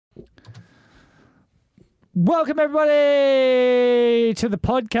Welcome, everybody, to the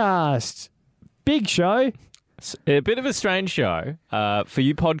podcast. Big show. A bit of a strange show for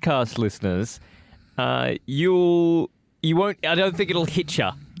you podcast listeners. You won't. I don't think it'll hit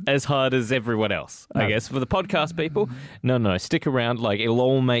you as hard as everyone else. No. I guess for the podcast people, no, stick around. Like it'll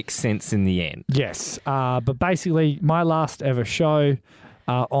all make sense in the end. Yes, but basically, my last ever show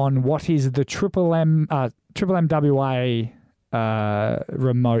on what is the Triple MWA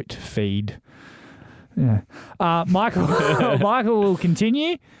remote feed. Yeah, Michael will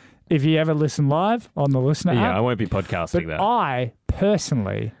continue if you ever listen live on the Listener app. Yeah, I won't be podcasting that. I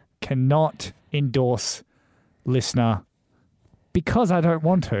personally cannot endorse Listener because I don't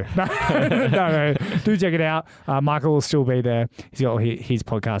want to. No, do check it out. Michael will still be there. He's got his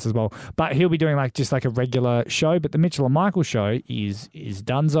podcast as well. But he'll be doing just a regular show. But the Mitchell and Michael show is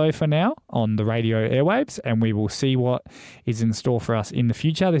donezo for now on the radio airwaves, and we will see what is in store for us in the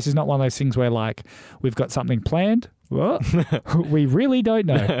future. This is not one of those things where we've got something planned. We really don't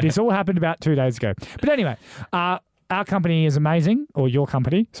know. This all happened about 2 days ago. But anyway, our company is amazing, or your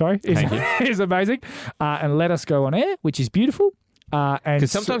company, sorry, is amazing, and let us go on air, which is beautiful.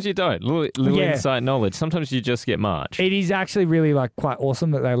 Because sometimes you don't. Little inside knowledge. Sometimes you just get marched. It is actually really quite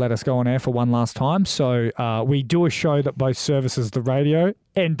awesome that they let us go on air for one last time. So we do a show that both services the radio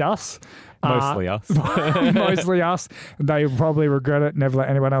and us. Mostly us. Mostly us. They will probably regret it, never let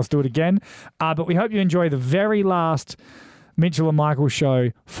anyone else do it again. But we hope you enjoy the very last Mitchell and Michael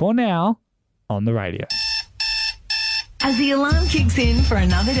show for now on the radio. As the alarm kicks in for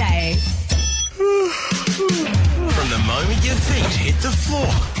another day. From the moment your feet hit the floor,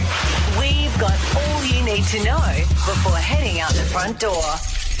 We've got all you need to know before heading out the front door.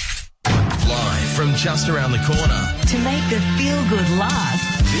 live from just around the corner, To make the feel-good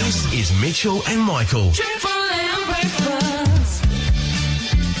last, this is Mitchell and Michael.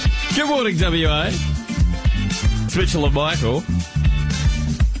 Good morning, WA. It's Mitchell and Michael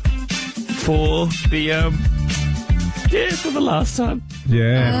for the last time.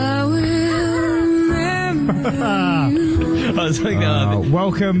 Yeah. I was like,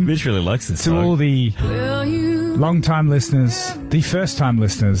 welcome Mitch really likes this to song. all the long-time listeners, the first-time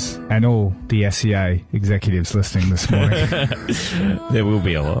listeners, and all the SEA executives listening this morning. There will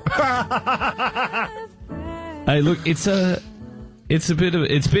be a lot. Hey, look, it's a bit of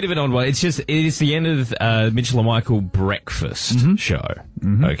an odd one. It's the end of Mitchell and Michael breakfast show.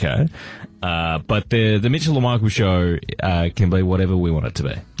 Mm-hmm. Okay. But the Mitchell and Michael show can be whatever we want it to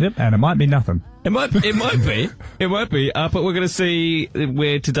be. Yep, and it might be nothing. It might be. But we're going to see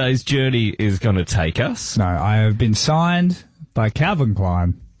where today's journey is going to take us. No, I have been signed by Calvin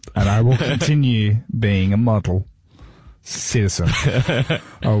Klein, and I will continue being a model citizen.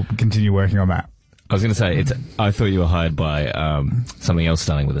 I'll continue working on that. I was going to say, I thought you were hired by something else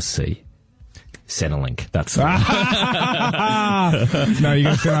starting with a C. Centrelink. That's the No,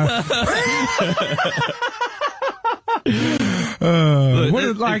 you're going to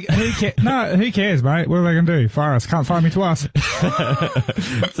who cares, mate? What are they going to do? Fire us? Can't fire me twice.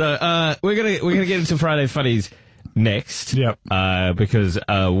 So we're gonna get into Friday Funnies next. Yep. Because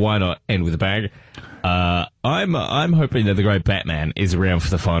why not end with a bang? I'm hoping that the great Batman is around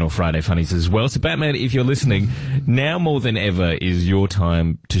for the final Friday Funnies as well. So Batman, if you're listening, now more than ever is your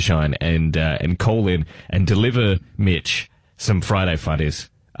time to shine and call in and deliver Mitch some Friday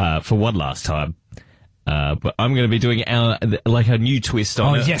Funnies for one last time. But I'm going to be doing a new twist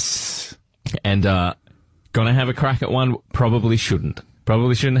on it. Oh, yes. And gonna have a crack at one. Probably shouldn't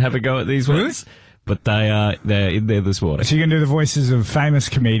have a go at these ones. But they're in there this morning. So you're going to do the voices of famous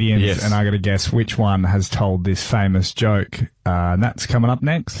comedians, yes. And I got to guess which one has told this famous joke. And that's coming up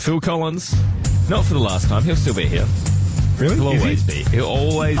next. Phil Collins, not for the last time. He'll still be here. Really? He'll always be. He'll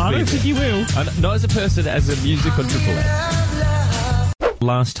always be. I don't think he will. Not as a person, as a music on Triple M.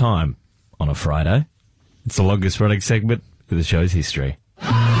 Last time on a Friday. It's the longest running segment in the show's history.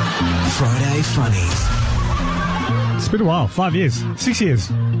 Friday Funnies. It's been a while. 5 years. 6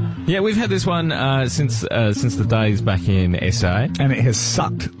 years. Yeah, we've had this one since the days back in SA. And it has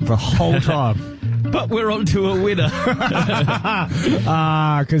sucked the whole time. But we're on to a winner.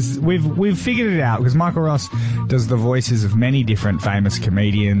 Because we've figured it out. Because Michael Ross does the voices of many different famous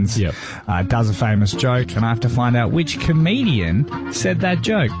comedians. Yep. Does a famous joke, and I have to find out which comedian said that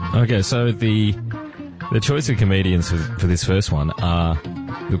joke. Okay, so the choice of comedians for this first one are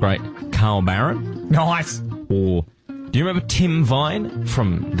the great Carl Barron. Nice. Or do you remember Tim Vine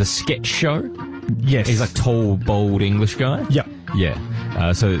from the Sketch Show? Yes. He's like tall, bold English guy. Yep. Yeah.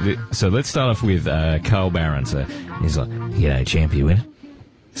 So let's start off with Carl Barron. So he's like, "G'day, champ, you winner."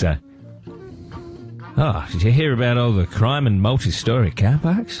 So, did you hear about all the crime in multi-story car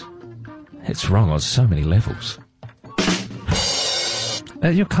parks? It's wrong on so many levels.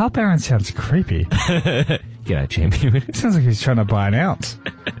 Your car parent sounds creepy. G'day, champion. It sounds like he's trying to buy an ounce.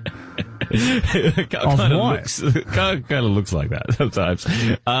 Kind of looks like that sometimes.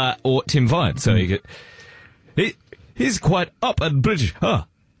 Or Tim Vine. So he's quite up and British.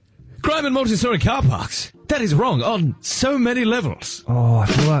 Crime in multi-story car parks. That is wrong on so many levels. Oh, I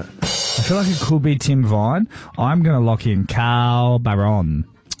feel like it could be Tim Vine. I'm going to lock in Carl Baron.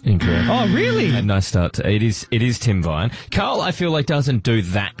 Incorrect. Oh, really? A nice start. It is Tim Vine. Carl, I feel like, doesn't do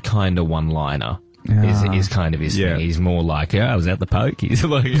that kind of one-liner. Is kind of his thing. He's more like, I was at the poke. He's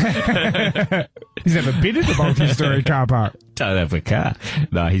like, he's never been in the multi-story car park. Don't have a car.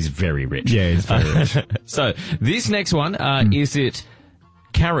 No, he's very rich. Yeah, he's very rich. So this next one, is it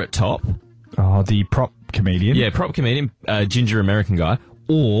Carrot Top? Oh, the prop comedian. Yeah, prop comedian, ginger American guy,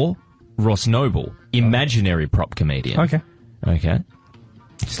 or Ross Noble, imaginary prop comedian. Okay.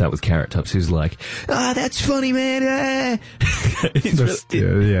 Start with Carrot Tops, who's like, that's funny, man.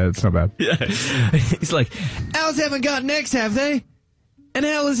 It's not bad. Yeah. He's like, owls haven't got necks, have they? An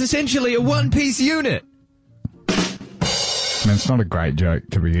owl is essentially a one-piece unit. I mean, it's not a great joke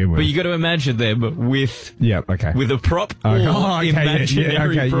to begin with. But you got to imagine them with with a prop or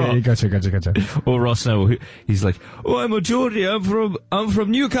imaginary prop. Yeah, gotcha. Or Ross Noble, he's like, I'm a Geordie, I'm from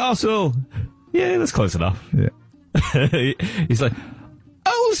Newcastle. Yeah, that's close enough. Yeah. He's like,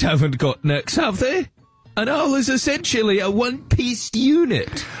 owls haven't got necks, have they? An owl is essentially a one-piece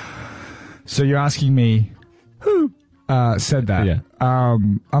unit. So you're asking me who said that? Yeah.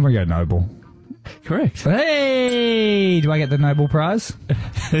 I'm going to go Noble. Correct. Hey! Do I get the Nobel Prize?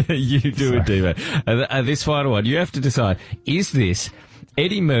 You do indeed, mate. And this final one, you have to decide, is this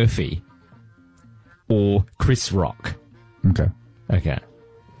Eddie Murphy or Chris Rock? Okay.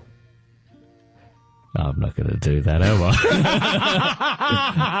 No, I'm not going to do that, am I?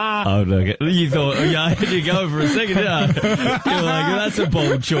 I'm not gonna, you thought, I had you go for a second, didn't I? You're like, that's a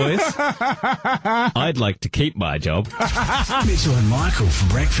bold choice. I'd like to keep my job. Mitchell and Michael for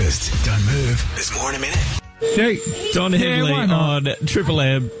breakfast. Don't move. There's more in a minute. Don Henley on Triple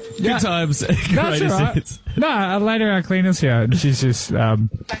M. Good times. Greatest hits. No, later our cleaner's here, and she's just...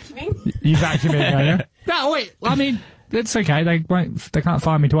 Vacuuming? You vacuuming, are you? No, wait, I mean... It's okay. They can't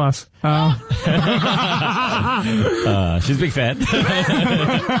find me twice. She's a big fan.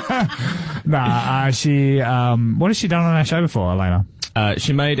 She. What has she done on our show before, Elena?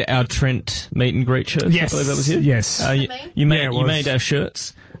 She made our Trent meet and greet shirts. Yes, I believe that was you. Yes. You made our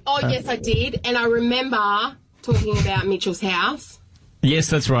shirts. Oh, yes, I did. And I remember talking about Mitchell's house. Yes,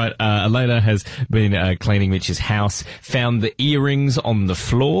 that's right. Elena has been cleaning Mitch's house, found the earrings on the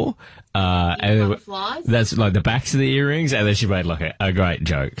floor. And that's like the backs of the earrings, and then she made like a great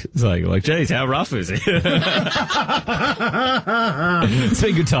joke. It's like, geez, how rough is it? It's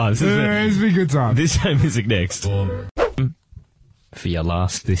been good times, isn't it? It's been good times. This time music next. For your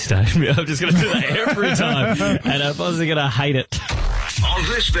last this time. I'm just going to do that every time, and I'm obviously going to hate it. On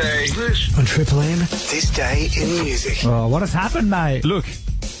this day, on Triple M, this day in music. Oh, what has happened, mate? Look,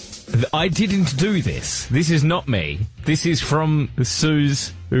 I didn't do this. This is not me. This is from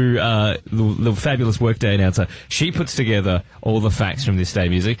Suze, who, the fabulous Workday announcer. She puts together all the facts from this day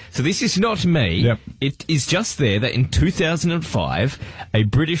music. So this is not me. Yep. It is just there that in 2005, a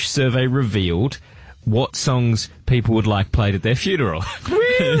British survey revealed what songs people would like played at their funeral.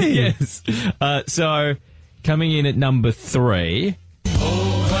 Really? Yes. So, coming in at number 3...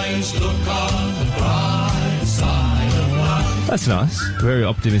 Always look on the bright side of life. That's nice. Very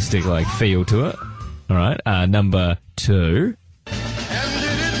optimistic, feel to it. All right. Number 2.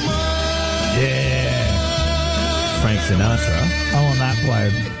 Yeah. Frank Sinatra. I want that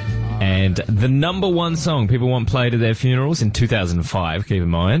played. And the number 1 song people want played at their funerals in 2005, keep in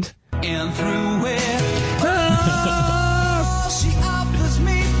mind. And through it, she offers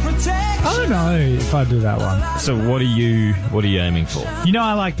me protection. I don't know if I do that one. So what are you aiming for? You know,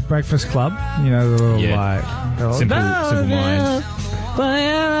 I like the Breakfast Club. You know, the little Simple Minds.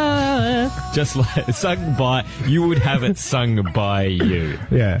 Just like sung by, you would have it sung by you.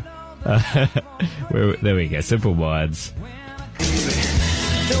 Yeah. There we go. Simple Minds.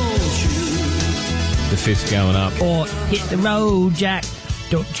 The fist going up. Or hit the road, Jack.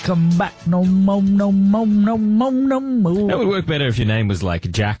 Don't you come back no more, no more, no more, no more. That would work better if your name was like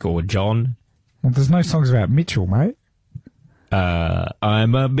Jack or John. Well, there's no songs about Mitchell, mate.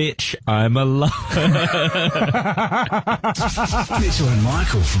 I'm a bitch. I'm a lover. Mitchell and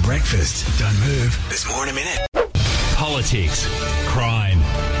Michael for breakfast. Don't move. There's more in a minute. Politics, crime,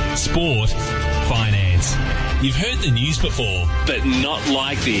 sport, finance. You've heard the news before, but not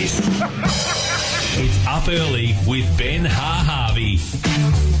like this. It's Up Early with Ben Harvey.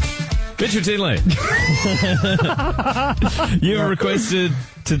 Mitchell Tinley. You've requested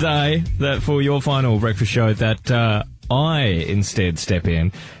today that for your final breakfast show that I instead step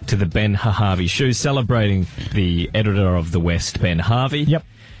in to the Ben Harvey show, celebrating the editor of The West, Ben Harvey. Yep.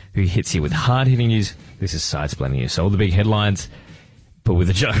 Who hits you with hard-hitting news. This is side-splitting news. So all the big headlines, but with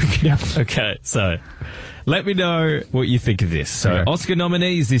a joke. Yep. Okay, so let me know what you think of this. So Okay. Oscar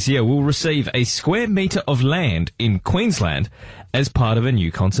nominees this year will receive a square metre of land in Queensland as part of a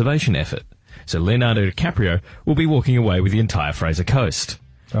new conservation effort. So Leonardo DiCaprio will be walking away with the entire Fraser Coast.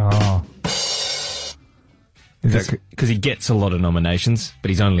 Oh. Because he gets a lot of nominations, but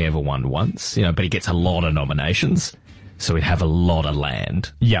he's only ever won once, but he gets a lot of nominations, so he'd have a lot of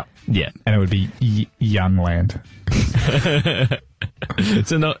land. Yeah. Yeah. And it would be young land.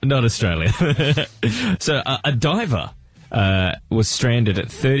 So not Australia. So a diver was stranded at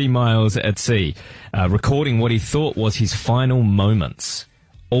 30 miles at sea, recording what he thought was his final moments.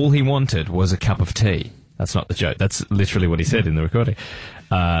 All he wanted was a cup of tea. That's not the joke. That's literally what he said in the recording.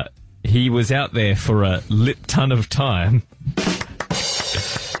 He was out there for a lit ton of time.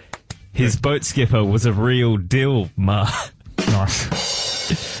 His boat skipper was a real deal, Ma.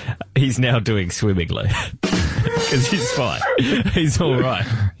 Nice. He's now doing swimmingly. Because he's fine. He's all right.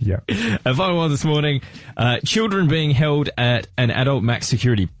 Yeah. A final one this morning. Children being held at an adult max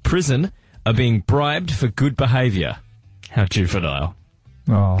security prison are being bribed for good behaviour. How juvenile.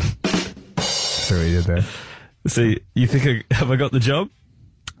 Oh. See what you did there. See, you think, have I got the job?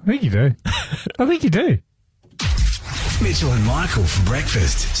 I think you do. I think you do. Mitchell and Michael for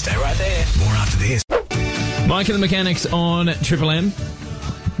breakfast. Stay right there. More after this. Mike and the Mechanics on Triple M.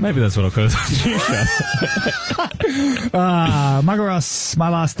 Maybe that's what I'll call it. Michael Ross, my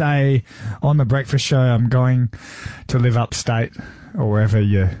last day on the breakfast show. I'm going to live upstate or wherever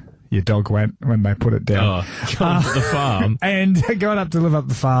your dog went when they put it down. Oh, going to the farm. And going up to live up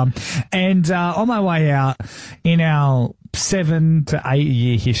the farm. And on my way out, in our 7 to 8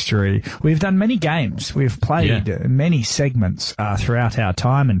 year history, we've done many games. We've played many segments throughout our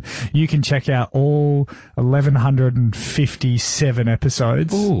time, and you can check out all 1,157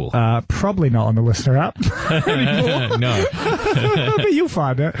 episodes. Ooh. Probably not on the listener app anymore. No. But you'll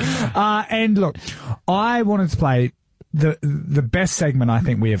find it. And look, I wanted to play the best segment I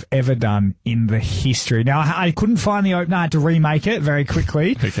think we have ever done in the history. Now, I couldn't find the opener. I had to remake it very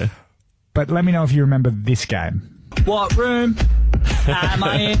quickly. Okay. But let me know if you remember this game. What room am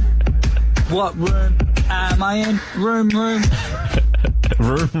I in? What room am I in? Room.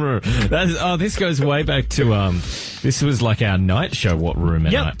 Room. This goes way back to this was like our night show. What room?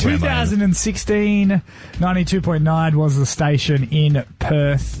 Yep, 2016, 92.9 was the station in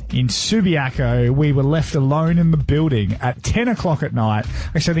Perth, in Subiaco. We were left alone in the building at 10 o'clock at night.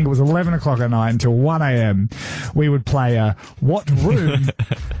 Actually, I think it was 11 o'clock at night until 1 a.m. We would play What Room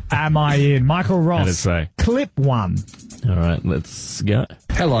Am I In? Michael How'd it Ross, say? clip 1. All right, let's go.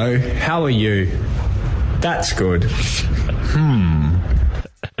 Hello, how are you? That's good.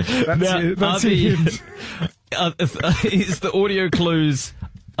 That's it. Is the audio clues?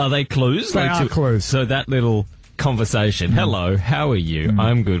 Are they clues? They are clues. So that little conversation. Hello, how are you?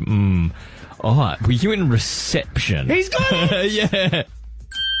 I'm good. All right. Were you in reception? He's got it! Yeah.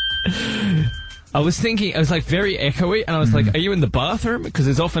 I was thinking, I was like very echoey, and I was like, are you in the bathroom? Because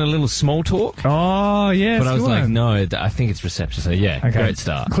there's often a little small talk. Oh, yeah. But I was like, no, I think it's reception. So yeah, Okay. great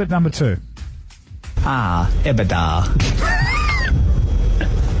start. Clip number 2. Ebada.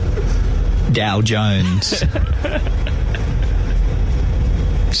 Dow Jones.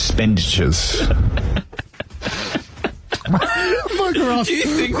 Expenditures. Michael Ross. Do you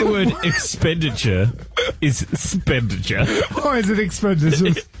think the word expenditure is expenditure? Or is it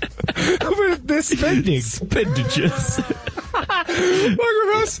expenditures? They're spending. Expenditures. Michael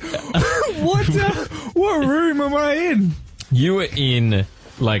Ross, what room am I in? You were in,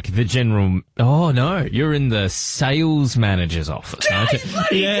 like, the general... Oh, no. You're in the sales manager's office, aren't you?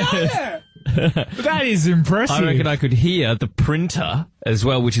 Yeah. That is impressive. I reckon I could hear the printer as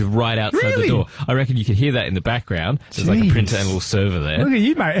well, which is right outside Really? the door. I reckon you could hear that in the background. There's like a Jeez. printer and a little server there. Look at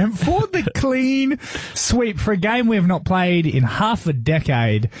you, mate. And for the clean sweep for a game we have not played in half a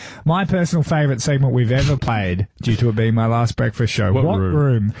decade, my personal favourite segment we've ever played, due to it being my last breakfast show. What What room?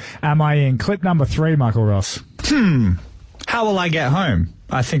 room am I in? Clip number 3, Michael Ross. How will I get home?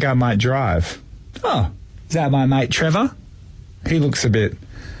 I think I might drive. Oh, is that my mate Trevor? He looks a bit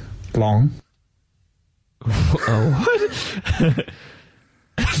long. Oh, what?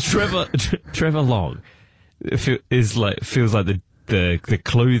 Trevor Long feels like the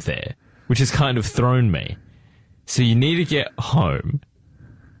clue there, which has kind of thrown me. So you need to get home.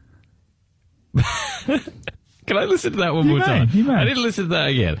 Can I listen to that one more time? You may. I didn't listen to that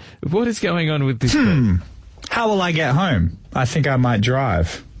again. What is going on with this bit? How will I get home? I think I might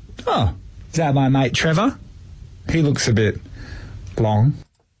drive. Oh, is that my mate Trevor? He looks a bit long.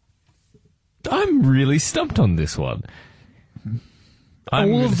 I'm really stumped on this one.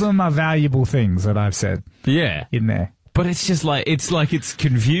 All of them are valuable things that I've said Yeah. in there. But it's just like it's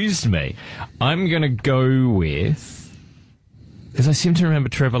confused me. I'm going to go with, because I seem to remember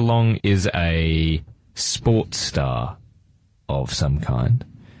Trevor Long is a sports star of some kind.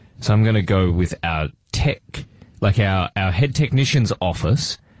 So I'm going to go with our tech, like our head technician's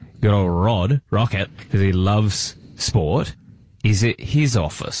office. Good old Rocket, because he loves sport. Is it his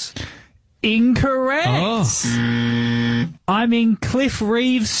office? Incorrect. Oh. I'm in Cliff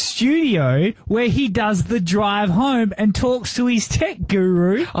Reeves' studio where he does the drive home and talks to his tech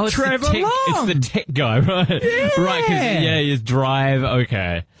guru, It's Trevor the tech, Long. It's the tech guy, right? Yeah. Right, because, you drive,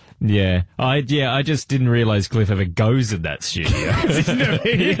 okay. Yeah. I just didn't realise Cliff ever goes in that studio.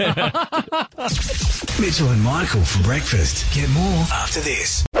 Mitchell and Michael for breakfast. Get more after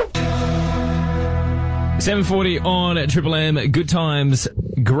this. 7:40 on Triple M. Good times,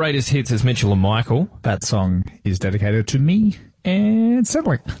 greatest hits as Mitchell and Michael. That song is dedicated to me and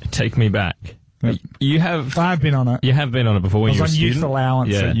Sedley. Take me back. Yep. You have I've been on it. you have been on it before when I you were was a on youth student.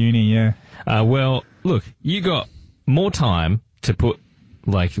 allowance at uni, yeah. Well, look, you got more time to put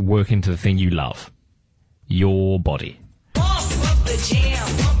work into the thing you love, your body.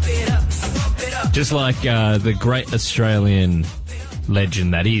 Just like the great Australian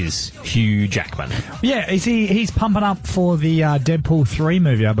legend that is Hugh Jackman. Yeah, he's pumping up for the Deadpool 3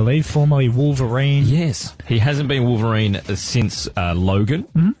 movie, I believe, formerly Wolverine. Yes, he hasn't been Wolverine since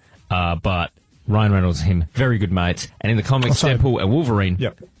Logan, but Ryan Reynolds and him, very good mates. And in the comics, Deadpool and Wolverine,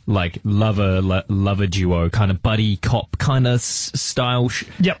 lover duo, kind of buddy cop kind of style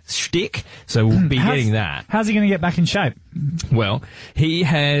shtick. So we'll be getting that. How's he going to get back in shape? Well, he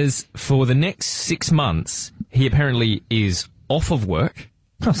has, for the next 6 months, he apparently is off of work.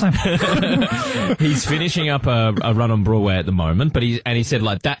 He's finishing up a run on Broadway at the moment, but he said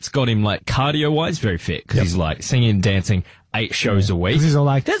that's got him cardio wise very fit because he's singing and dancing 8 shows a week. He's all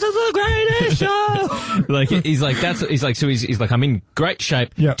like, "This is the greatest show." He's like I'm in great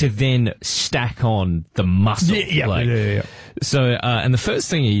shape to then stack on the muscle. So and the first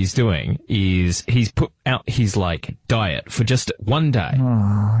thing he's doing is he's put out his diet for just one day.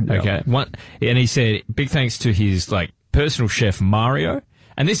 Okay, and he said big thanks to his personal chef Mario,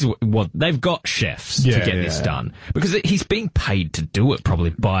 and this is what they've got chefs to get this done because he's being paid to do it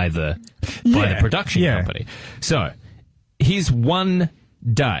probably by the production company. So his one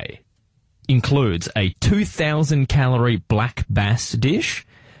day includes a 2,000 calorie black bass dish,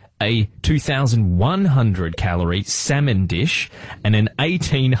 a 2,100 calorie salmon dish, and an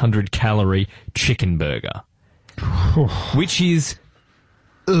 1,800 calorie chicken burger, which is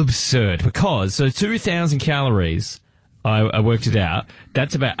absurd because 2,000 calories. I worked it out.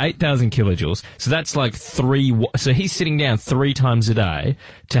 That's about 8,000 kilojoules. So that's so he's sitting down 3 times a day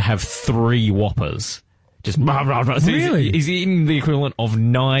to have 3 Whoppers. Just Really? He's eating the equivalent of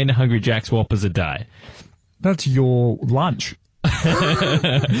 9 Hungry Jack's Whoppers a day. That's your lunch.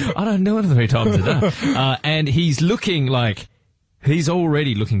 I don't know it 3 times a day. And he's looking he's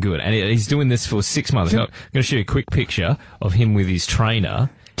already looking good. And he's doing this for 6 months. I'm going to show you a quick picture of him with his trainer.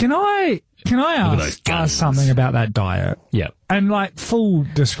 Can I ask something about that diet? Yeah. And full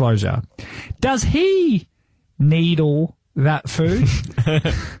disclosure, does he needle that food?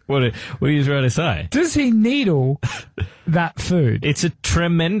 What are you trying to say? Does he needle that food? It's a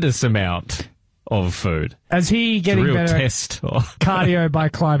tremendous amount of food. Is he getting Real better test. cardio by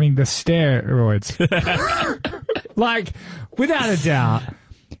climbing the steroids? Without a doubt,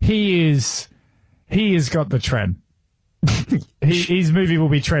 he has got the trend. His movie will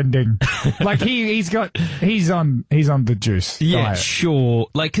be trending. He's on the juice. Yeah, diet. sure.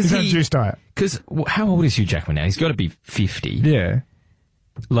 He's on juice diet. Because how old is Hugh Jackman now? He's got to be 50. Yeah.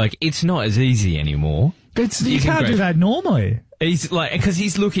 It's not as easy anymore. You can't do that normally. He's because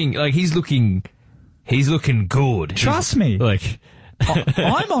he's looking good. Trust me.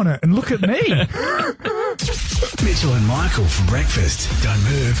 I'm on it, and look at me. Mitchell and Michael for breakfast. Don't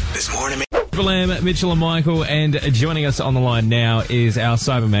move. This morning. Mitchell and Michael, and joining us on the line now is our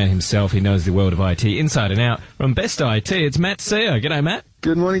Cyberman himself. He knows the world of IT inside and out. From Best IT, it's Matt Sear. G'day, Matt.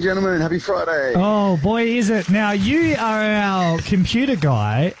 Good morning, gentlemen. Happy Friday. Oh, boy, is it. Now, you are our computer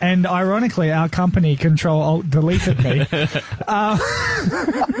guy, and ironically, our company Control-Alt-Deleted me. So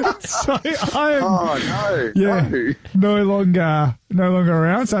I'm no longer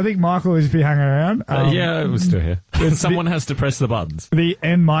around, so I think Michael is be hanging around. Yeah, we're still here. Someone has to press the buttons. The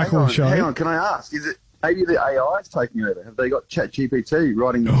N. Michael show. Hang on, can I ask? maybe the AI is taking over. Have they got ChatGPT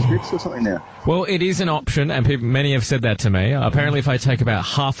writing the scripts or something now? Well, it is an option, and many have said that to me. Apparently, if I take about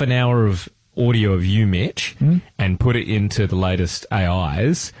half an hour of audio of you, Mitch, and put it into the latest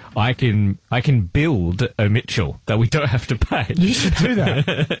AIs, I can build a Mitchell that we don't have to pay. You should do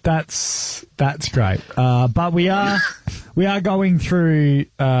that. That's great. But we are going through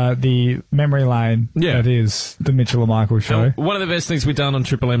the memory lane. Yeah. That is the Mitchell and Michael show. One of the best things we've done on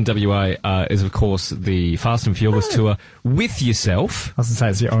Triple M WA is, of course, the Fast and Furious tour with yourself. I was going to say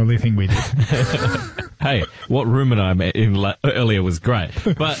it's the only thing we did. Hey, what room and I met in earlier was great.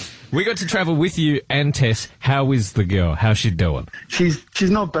 But we got to travel with you and Tess. How is the girl? How's she doing? She's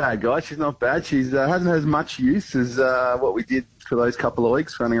not bad, guys. She's not bad. She's hasn't had as much use as what we did for those couple of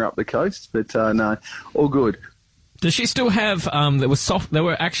weeks running her up the coast. But no, all good. Does she still have, there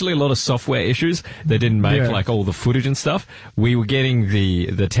were actually a lot of software issues. They didn't make, like, all the footage and stuff. We were getting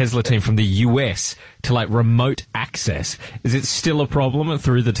the Tesla team from the US to, like, remote access. Is it still a problem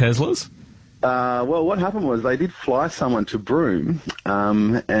through the Teslas? Well, what happened was they did fly someone to Broome,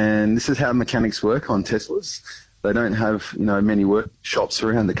 and this is how mechanics work on Teslas. They don't have, many workshops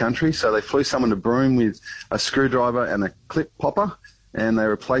around the country, so they flew someone to Broome with a screwdriver and a clip popper, and they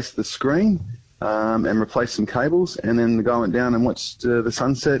replaced the screen and replaced some cables, and then the guy went down and watched the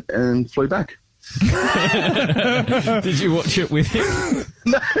sunset and flew back. Did you watch it with him?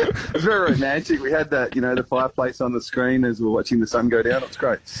 No, it was very romantic. We had that, the fireplace on the screen as we were watching the sun go down. It was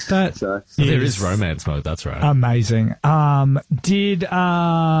great. There is romance mode, that's right. Amazing. So I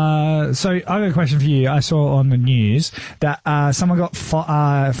got a question for you. I saw on the news that someone got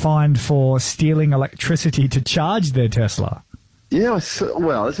fined for stealing electricity to charge their Tesla. Yeah,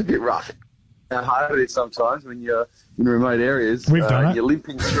 well, it's a bit rough. How hard it is sometimes when you're in remote areas. We've done it. You're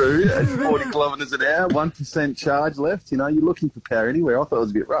limping through at 40 kilometres an hour, 1% charge left. You're looking for power anywhere. I thought it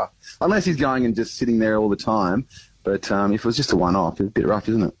was a bit rough. Unless he's going and just sitting there all the time. But if it was just a one-off, it's a bit rough,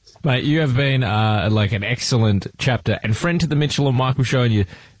 isn't it? Mate, you have been like an excellent chapter and friend to the Mitchell and Michael show, and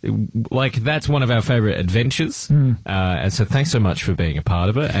that's one of our favourite adventures. And so thanks so much for being a part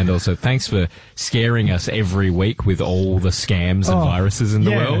of it, and also thanks for scaring us every week with all the scams and viruses in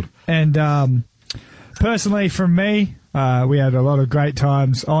the world. And personally, from me, we had a lot of great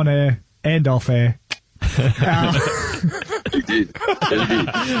times on air and off air. You did.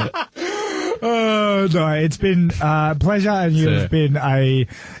 Oh, no, it's been a pleasure, and you've been a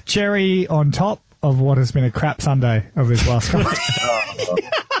cherry on top of what has been a crap Sunday of this last couple.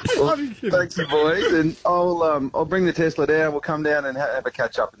 Well, thanks, you boys, and I'll bring the Tesla down. We'll come down and have a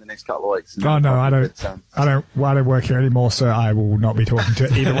catch up in the next couple of weeks. Oh no, I don't work here anymore, so I will not be talking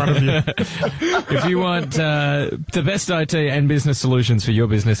to either one of you. If you want the best IT and business solutions for your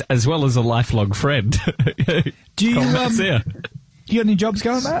business, as well as a lifelong friend, do you got any jobs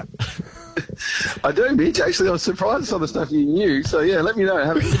going, Matt? I do, Mitch. Actually, I was surprised at some of the stuff you knew. So, yeah, let me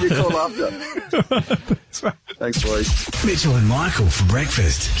know. Give me a call after. Thanks, boys. Mitchell and Michael for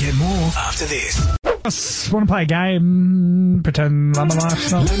breakfast. Get more after this. Just want to play a game. Pretend my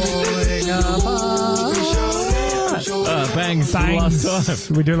life's not falling apart. Bangs. Last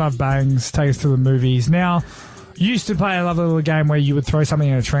time. We do love bangs. Take us to the movies. Now, used to play a lovely little game where you would throw something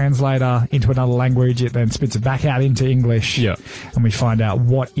in a translator into another language, it then spits it back out into English, and we find out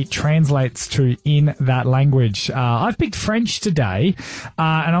what it translates to in that language. I've picked French today,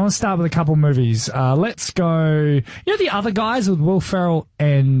 and I want to start with a couple movies. Let's go, The Other Guys with Will Ferrell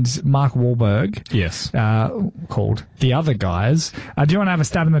and Mark Wahlberg. Yes. Called The Other Guys. Do you want to have a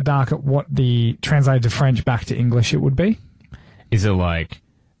stab in the dark at what the translated to French back to English it would be? Is it like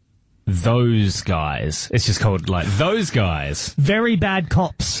Those Guys? It's just called like Those Guys. Very Bad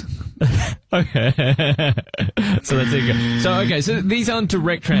Cops. Okay. So that's it. So these aren't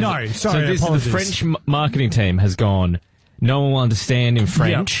direct translations. No, sorry, so the French marketing team has gone, no one will understand in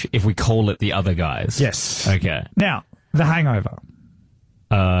French if we call it The Other Guys. Yes. Okay. Now, The Hangover.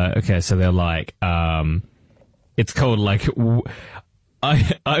 Okay, so they're like, it's called like,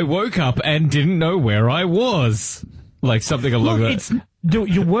 I woke up and didn't know where I was. Like something along that.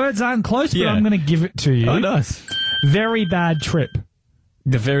 Your words aren't close, but I'm going to give it to you. Oh, nice. Very Bad Trip.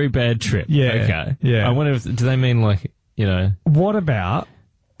 The Very Bad Trip. Yeah. Okay. Yeah. I wonder do they mean like, What about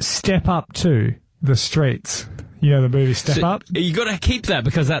Step Up to the Streets? You know the movie Step Up? You got to keep that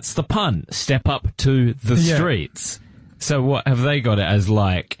because that's the pun. Step up to the streets. So what have they got it as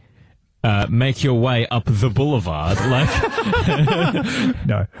like? Make your way up the boulevard, like.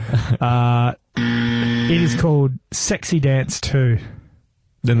 No. It is called Sexy Dance 2.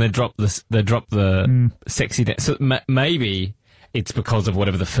 Then they drop the sexy dance. So maybe it's because of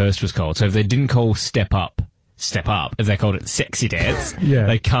whatever the first was called. So if they didn't call Step Up step up. If they called it sexy dance, Yeah.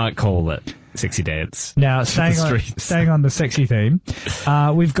 they can't call it sexy dance. Now, staying streets. on the sexy theme,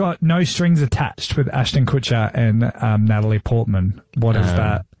 we've got No Strings Attached with Ashton Kutcher and Natalie Portman. What is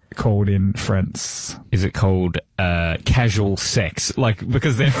that called in Friends? Is it called casual sex? Like,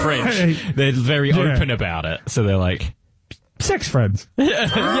 because they're French, they're very open about it. So they're like... Sex friends.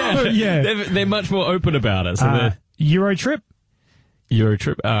 yeah. Yeah. They're much more open about it. So they're... Euro trip,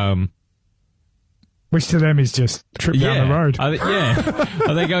 which to them is just trip down the road.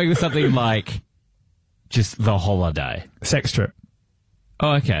 Are they going with something like just the holiday? Sex trip.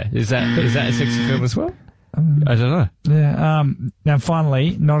 Oh, okay. Is that a sexy film as well? I don't know. Yeah. Now,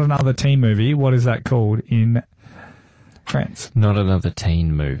 finally, not another teen movie. What is that called in France? Not another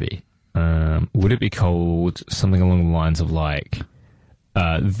teen movie. Would it be called something along the lines of like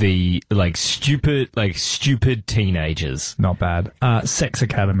the stupid teenagers? Not bad. Sex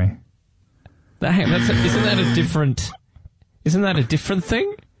Academy. Isn't that a different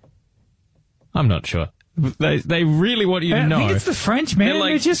thing? I'm not sure. They really want you to know. I think it's the French, man.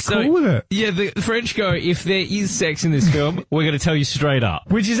 They're just cool with it. Yeah, the French go, if there is sex in this film, we're going to tell you straight up.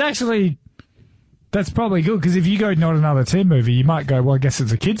 Which is actually, that's probably good, because if you go not another teen movie, you might go, well, I guess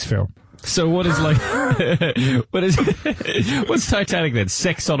it's a kid's film. So what is like, what's Titanic then?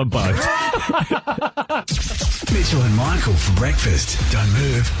 Sex on a boat. Mitchell and Michael for breakfast. Don't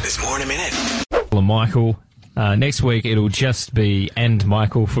move. There's more in a minute. Well, Michael, next week it'll just be and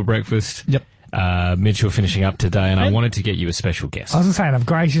Michael for breakfast. Yep. Mitchell finishing up today, and I wanted to get you a special guest. I was saying, I've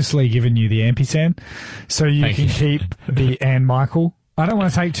graciously given you the ampersand, so you can keep the and Michael. I don't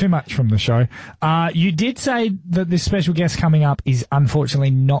want to take too much from the show. You did say that this special guest coming up is unfortunately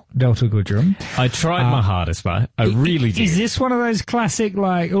not Delta Goodrum. I tried my hardest, mate. I really did. Is this one of those classic,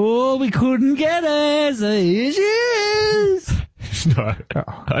 like, oh, we couldn't get it, so here she is? No.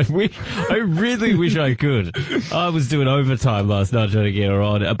 I really wish I could. I was doing overtime last night trying to get her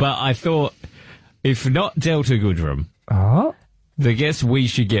on, but I thought, if not Delta Goodrum, the guest we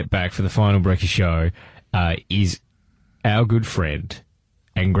should get back for the final breakfast show is our good friend,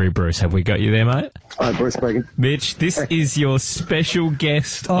 Angry Bruce. Have we got you there, mate? Hi, Bruce speaking. Mitch, this is your special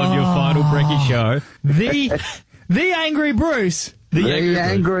guest on your final breakfast show. The Angry Bruce. The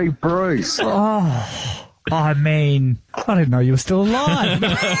Angry Bruce. Oh, I mean, I didn't know you were still alive.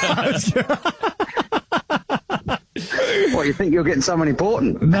 What, you think you're getting someone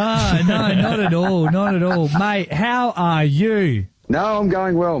important? No, not at all. Not at all. Mate, how are you? No, I'm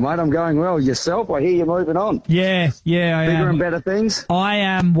going well, mate. I'm going well. Yourself? I hear you're moving on. Yeah, I am. Bigger and better things? I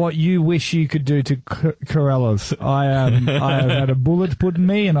am what you wish you could do to Corellas. I have had a bullet put in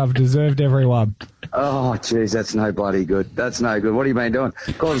me, and I've deserved every one. Oh, jeez, that's no bloody good. That's no good. What have you been doing?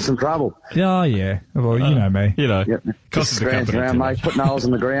 Causing some trouble. Oh, yeah. Well, you know me. You know. Yep. Just scrounging around, mate, putting holes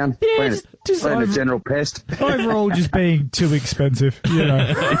in the ground. Yeah, just a general pest. Overall, just being too expensive, you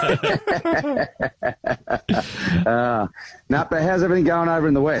know. No, but how's everything going over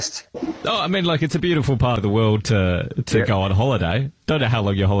in the West? Oh, I mean, like, it's a beautiful part of the world to go on holiday. Don't know how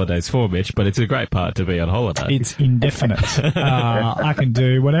long your holiday's for, Mitch, but it's a great part to be on holiday. It's indefinite. I can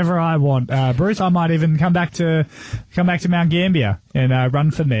do whatever I want. Bruce, I might even come back to Mount Gambier and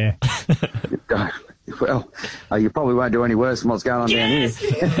run from there. Well, you probably won't do any worse than what's going on down here.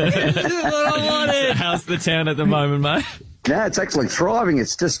 How's the town at the moment, mate? No, it's actually thriving.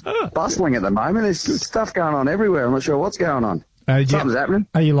 It's just bustling at the moment. There's stuff going on everywhere. I'm not sure what's going on. Something's happening.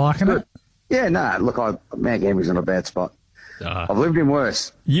 Are you liking it? Yeah, no. Look, Mount Gambieri's in a bad spot. I've lived in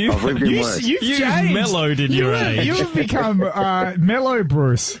worse. You've mellowed in your age. You've become mellow,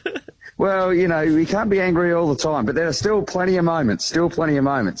 Bruce. Well, you know, we can't be angry all the time, but there are still plenty of moments.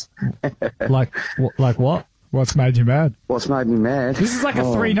 Like what? What's made you mad? What's made me mad? This is like a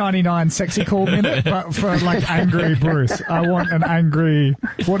 $3.99 sexy call minute, but for like Angry Bruce. I want an angry.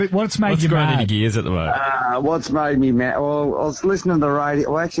 What's made you mad? What's grinding gears at the moment? What's made me mad? Well, I was listening to the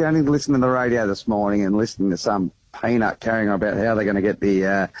radio. Well, actually, I only listened to the radio this morning and listening to some peanut carrying on about how they're going to get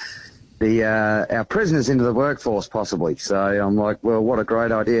our prisoners into the workforce, possibly. So I'm like, well, what a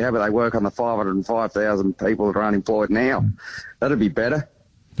great idea. How about they work on the 505,000 people that are unemployed now? That'd be better.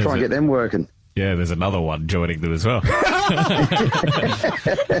 Try and get them working. Yeah, there's another one joining them as well.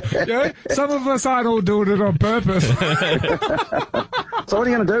 Yeah, some of us aren't all doing it on purpose. So what are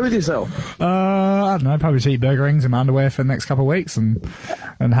you going to do with yourself? I don't know, probably just eat burger rings in my underwear for the next couple of weeks and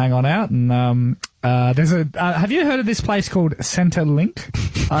hang on out. And there's have you heard of this place called Centrelink?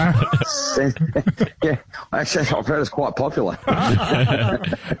 Yeah, actually, I've heard it's quite popular.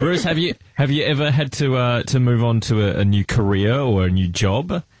 Bruce, have you ever had to move on to a new career or a new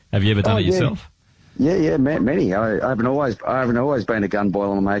job? Have you ever done it yourself? Yeah, many. I haven't always been a gun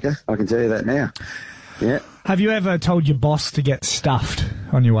boiler maker. I can tell you that now. Yeah. Have you ever told your boss to get stuffed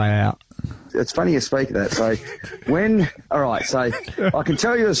on your way out? It's funny you speak of that. So I can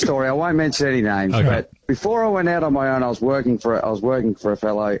tell you a story. I won't mention any names, but before I went out on my own, I was working for a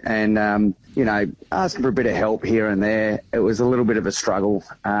fellow, and asking for a bit of help here and there. It was a little bit of a struggle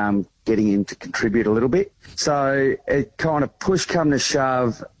getting him to contribute a little bit. So it kind of push come to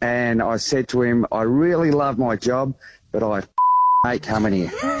shove, and I said to him, I really love my job, but I hate coming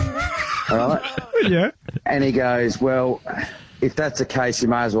here. All right? Yeah. And he goes, well, if that's the case, you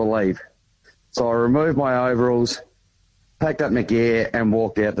may as well leave. So I removed my overalls, packed up my gear, and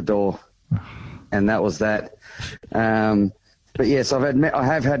walked out the door. And that was that. But yes, I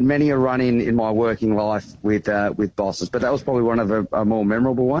have had many a run in my working life with bosses, but that was probably one of a more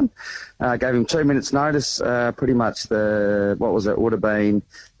memorable one. Gave him 2 minutes notice, pretty much would have been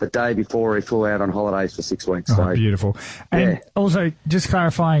the day before he flew out on holidays for 6 weeks. So, beautiful. And also, just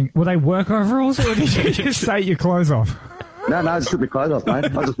clarifying, were they work overalls or did you just take your clothes off? No, I just took my clothes off, mate.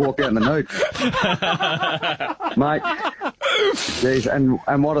 I just walked out in the nude. Mate, geez, and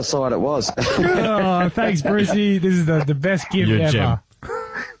what a sight it was. Oh, thanks, Brucey. This is the best gift ever.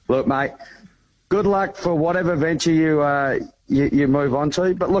 Look, mate, good luck for whatever venture you move on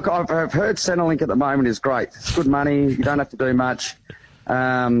to. But look, I've heard Centrelink at the moment is great. It's good money. You don't have to do much.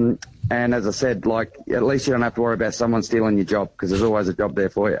 And as I said, at least you don't have to worry about someone stealing your job because there's always a job there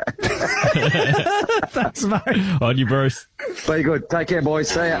for you. Thanks, mate. On you, Bruce. Be good. Take care, boys.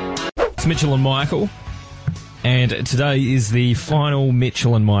 See ya. It's Mitchell and Michael. And today is the final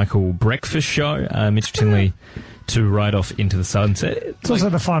Mitchell and Michael breakfast show. Mitch Tinley to ride off into the sunset. It's also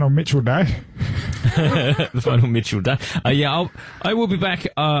the final Mitchell day. The final Mitchell day. I will be back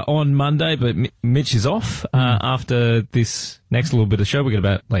on Monday, but Mitch is off after this next little bit of show. We've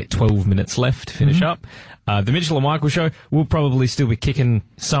got about 12 minutes left to finish up. The Mitchell and Michael show will probably still be kicking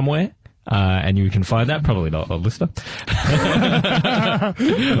somewhere. And you can find that, probably not on Listener.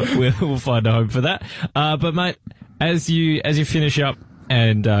 We'll find a home for that. But mate, as you finish up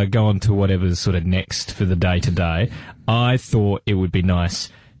and go on to whatever's sort of next for the day today, I thought it would be nice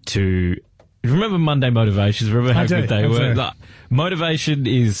to remember Monday motivations. Remember how good they were. Like, motivation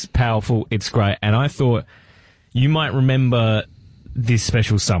is powerful. It's great, and I thought you might remember this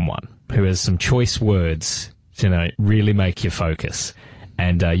special someone who has some choice words to really make you focus.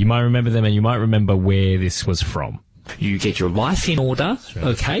 And you might remember them, and you might remember where this was from. You get your life in order,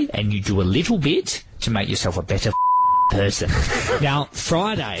 okay, and you do a little bit to make yourself a better person. Now,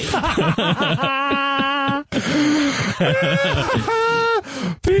 Friday...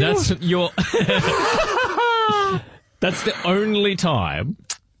 That's your... That's the only time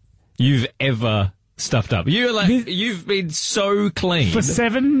you've ever stuffed up. You've been so clean. For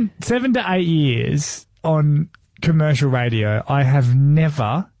 7 to 8 years on commercial radio, I have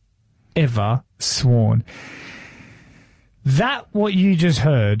never, ever sworn. That, what you just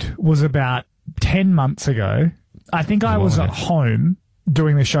heard, was about 10 months ago. I think I was at home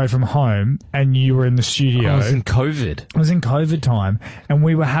doing the show from home, and you were in the studio. I was in COVID. It was in COVID time, and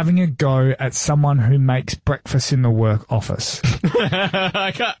we were having a go at someone who makes breakfast in the work office.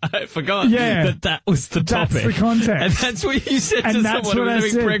 I forgot that was the topic. That's the context. And that's what you said to someone who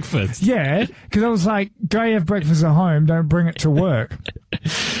was doing breakfast. Yeah, because I was like, go have breakfast at home, don't bring it to work.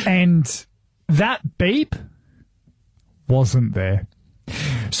 And that beep wasn't there.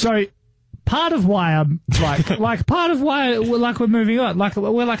 So... part of why I'm part of why we're moving on.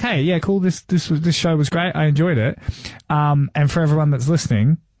 We're like, hey, yeah, cool. This show was great. I enjoyed it. And for everyone that's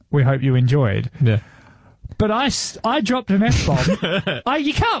listening, we hope you enjoyed. Yeah. But I dropped an F-bomb.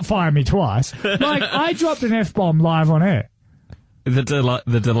 You can't fire me twice. I dropped an F-bomb live on air.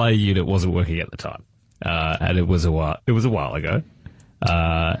 The delay unit wasn't working at the time, and it was a while ago.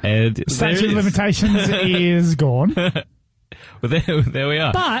 And statute of limitations is gone. Well, there we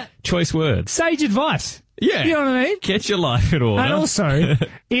are. But choice words. Sage advice. Yeah. You know what I mean? Get your life in order. And also,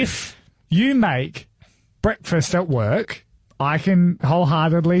 if you make breakfast at work, I can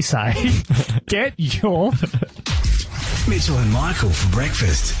wholeheartedly say, get your... Mitchell and Michael for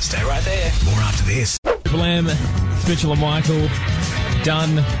breakfast. Stay right there. More after this. Triple M, it's Mitchell and Michael,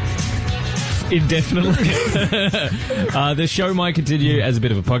 done indefinitely. The show might continue as a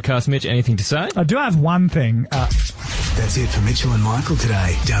bit of a podcast. Mitch, anything to say? I do have one thing. That's it for Mitchell and Michael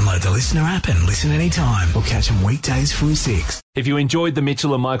today. Download the Listener app and listen anytime, or catch them weekdays from 6. If you enjoyed the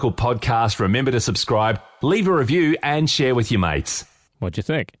Mitchell and Michael podcast, remember to subscribe, leave a review, and share with your mates. What'd you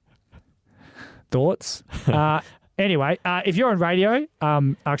think? Thoughts? Anyway, if you're on radio,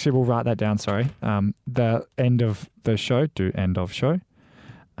 actually, we'll write that down, sorry. The end of the show, do end of show.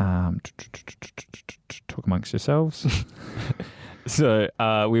 Talk amongst yourselves. So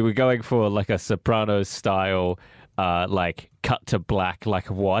we were going for like a Sopranos style, like cut to black,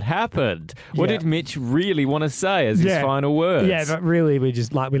 like what happened? What Yeah. did Mitch really want to say as his final words? Yeah, but really, we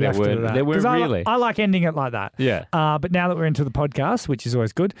left it at that. There weren't 'Cause really. I like ending it like that. Yeah. But now that we're into the podcast, which is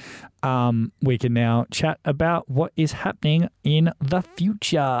always good, we can now chat about what is happening in the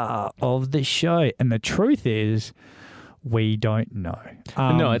future of the show. And the truth is, we don't know.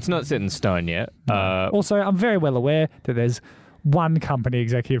 No, it's not set in stone yet. Also, I'm very well aware that there's one company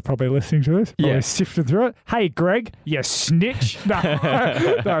executive probably listening to this. Probably sifting through it. Hey, Greg, you snitch. No,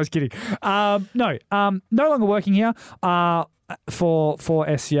 I was kidding. No longer working here. For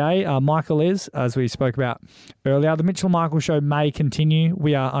SCA, Michael is, as we spoke about earlier. The Mitchell and Michael show may continue.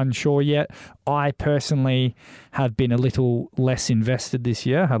 We are unsure yet. I personally have been a little less invested this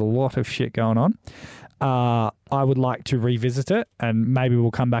year. Had a lot of shit going on. I would like to revisit it, and maybe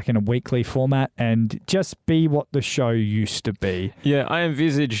we'll come back in a weekly format and just be what the show used to be. Yeah, I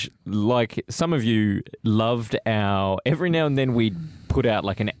envisage, like, some of you loved every now and then we'd put out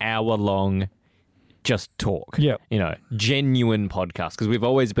like an hour-long just talk. Yeah. You know, genuine podcast, because we've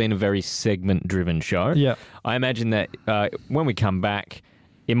always been a very segment-driven show. Yeah. I imagine that when we come back,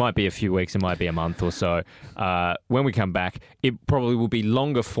 it might be a few weeks, it might be a month or so. When we come back, it probably will be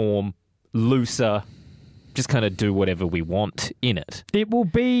longer form, looser, just kind of do whatever we want in it. It will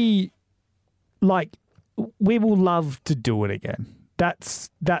be like, we will love to do it again. That's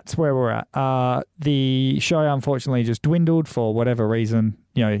where we're at. The show unfortunately just dwindled for whatever reason.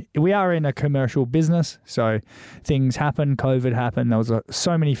 You know, we are in a commercial business, so things happen. COVID happened. There was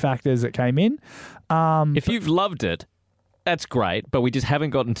so many factors that came in. If you've loved it, that's great, but we just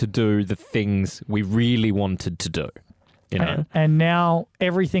haven't gotten to do the things we really wanted to do. You know? And now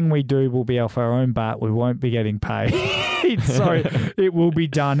everything we do will be off our own bat. We won't be getting paid. So it will be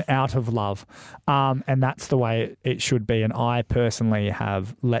done out of love. And that's the way it should be. And I personally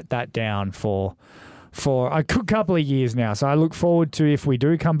have let that down for a couple of years now. So I look forward to, if we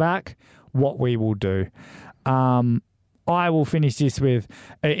do come back, what we will do. I will finish this with,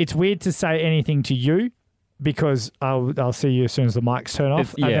 it's weird to say anything to you, because I'll see you as soon as the mics turn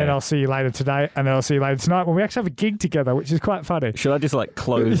off, and then I'll see you later today, and then I'll see you later tonight when we actually have a gig together, which is quite funny. Should I just like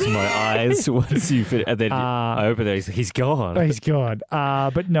close my eyes once you finish, and then I open it, he's gone. He's gone.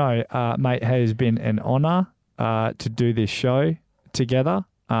 But no, mate, it has been an honour to do this show together.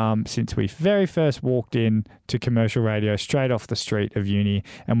 Since we very first walked in to commercial radio straight off the street of uni,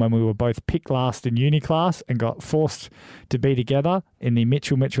 and when we were both picked last in uni class and got forced to be together in the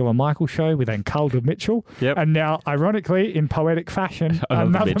Mitchell and Michael show, we then culled a Mitchell. Yep. And now, ironically, in poetic fashion,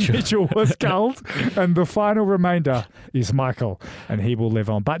 another Mitchell was culled, and the final remainder is Michael, and he will live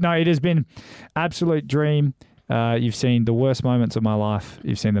on. But no, it has been absolute dream. You've seen the worst moments of my life.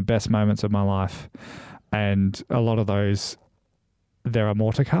 You've seen the best moments of my life. And a lot of those, there are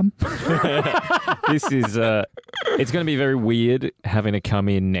more to come. This is it's going to be very weird having to come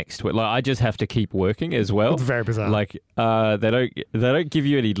in next week. Like, I just have to keep working as well. It's very bizarre. Like they don't give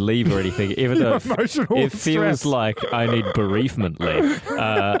you any leave or anything, even though it feels like I need bereavement leave.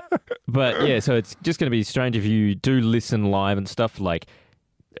 But yeah, so it's just going to be strange if you do listen live and stuff. Like,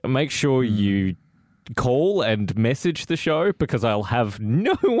 make sure you call and message the show, because I'll have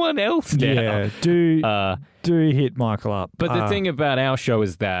no one else now. Yeah, do hit Michael up. But the thing about our show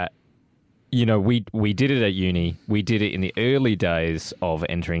is that, you know, we did it at uni. We did it in the early days of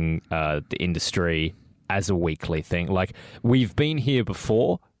entering the industry as a weekly thing. Like, we've been here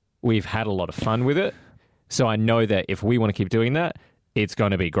before. We've had a lot of fun with it. So I know that if we want to keep doing that, it's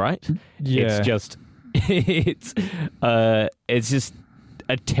going to be great. Yeah. It's just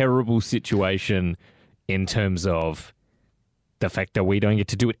a terrible situation in terms of the fact that we don't get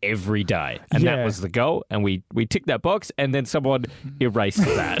to do it every day. And that was the goal. And we ticked that box, and then someone erased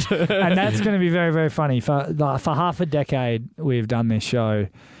that. And that's going to be very, very funny. For half a decade, we've done this show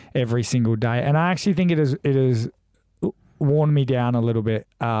every single day. And I actually think it has worn me down a little bit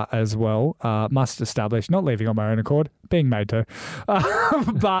as well. Must establish, not leaving on my own accord, being made to.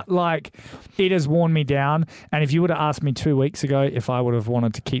 But like, it has worn me down. And if you would have asked me 2 weeks ago if I would have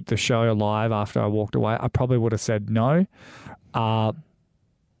wanted to keep the show alive after I walked away, I probably would have said no.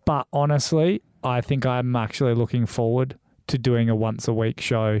 But honestly, I think I'm actually looking forward to doing a once a week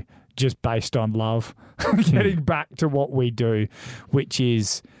show just based on love, getting back to what we do, which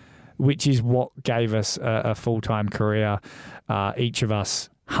is what gave us a full-time career, each of us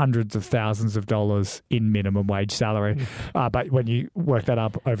hundreds of thousands of dollars in minimum wage salary. But when you work that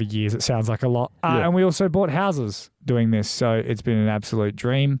up over years, it sounds like a lot. And we also bought houses doing this. So it's been an absolute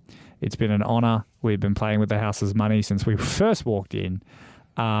dream. It's been an honour. We've been playing with the house's money since we first walked in.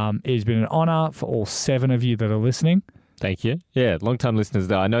 It's been an honour for all 7 of you that are listening. Thank you. Yeah, long-time listeners,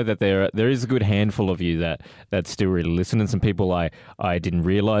 though. I know that there is a good handful of you that still really listen, and some people I didn't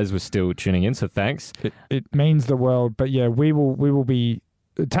realise were still tuning in, so thanks. It means the world. But yeah, we will be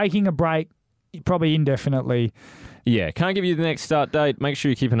taking a break, probably indefinitely. Yeah, can't give you the next start date. Make sure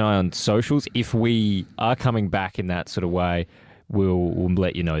you keep an eye on socials. If we are coming back in that sort of way, we'll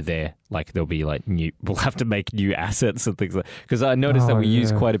let you know there. Like there'll be like we'll have to make new assets and things like. Because I noticed that we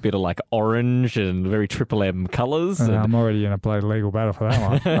use quite a bit of like orange and very Triple M colours. I'm already in a bloody legal battle for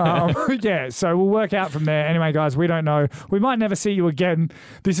that one. Yeah, so we'll work out from there. Anyway, guys, we don't know. We might never see you again.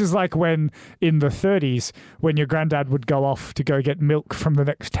 This is like when in the 30s, when your granddad would go off to go get milk from the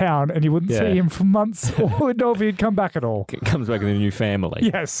next town, and you wouldn't see him for months, or would know if he'd come back at all. Comes back in a new family.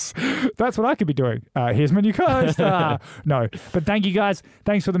 Yes, that's what I could be doing. Here's my new co-host. No, but thank you guys.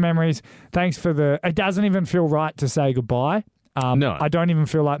 Thanks for the memories. Thanks for it doesn't even feel right to say goodbye. No. I don't even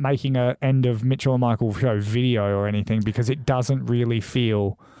feel like making an end of Mitchell and Michael show video or anything because it doesn't really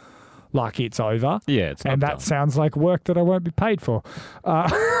feel like it's over. Yeah, it's not and that done. sounds like work that I won't be paid for.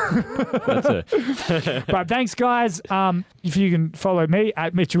 That's it. But thanks, guys. If you can follow me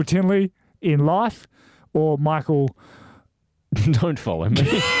at Mitchell Tinley in life or Michael. Don't follow me.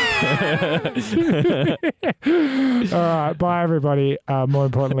 All right, bye everybody. More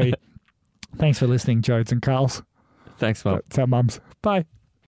importantly, thanks for listening, Jodes and Carls. Thanks, Mum. That's our mums. Bye.